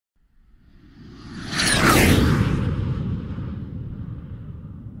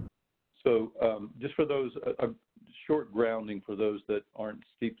just for those, a short grounding for those that aren't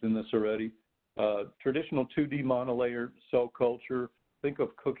steeped in this already. Traditional 2D monolayer cell culture, think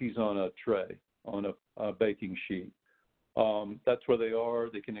of cookies on a tray, on a baking sheet. That's where they are.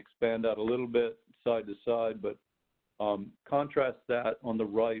 They can expand out a little bit side to side, but contrast that on the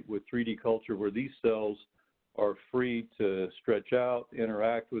right with 3D culture, where these cells are free to stretch out,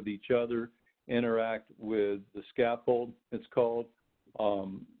 interact with each other, interact with the scaffold, it's called,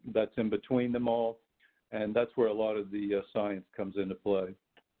 that's in between them all, and that's where a lot of the science comes into play.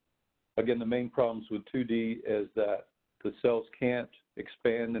 Again, the main problems with 2D is that the cells can't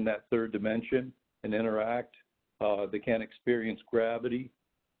expand in that third dimension and interact. They can't experience gravity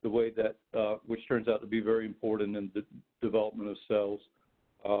the way that, which turns out to be very important in the development of cells,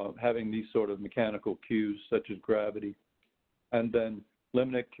 having these sort of mechanical cues such as gravity, and then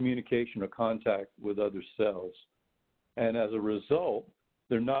limited communication or contact with other cells. And as a result,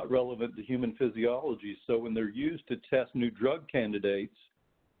 they're not relevant to human physiology. So when they're used to test new drug candidates,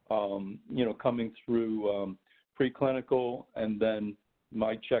 coming through preclinical and then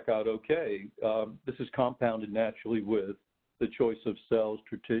might check out okay, this is compounded naturally with the choice of cells.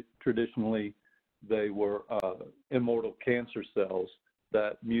 Traditionally, they were immortal cancer cells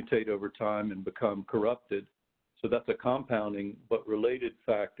that mutate over time and become corrupted. So that's a compounding but related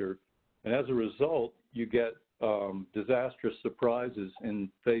factor. And as a result, you get disastrous surprises in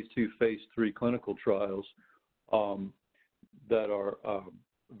phase 2, phase 3 clinical trials that are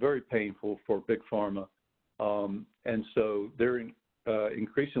very painful for big pharma. And so they're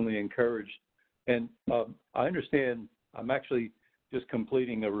increasingly encouraged. And I understand, I'm actually just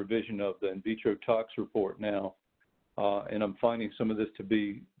completing a revision of the in vitro tox report now, and I'm finding some of this to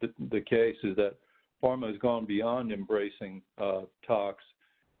be the case, is that pharma has gone beyond embracing tox.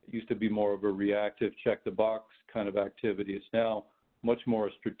 It used to be more of a reactive, check the box kind of activity. It's now much more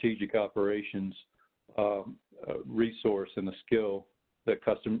a strategic operations resource and a skill that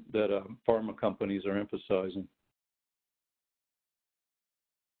pharma companies are emphasizing.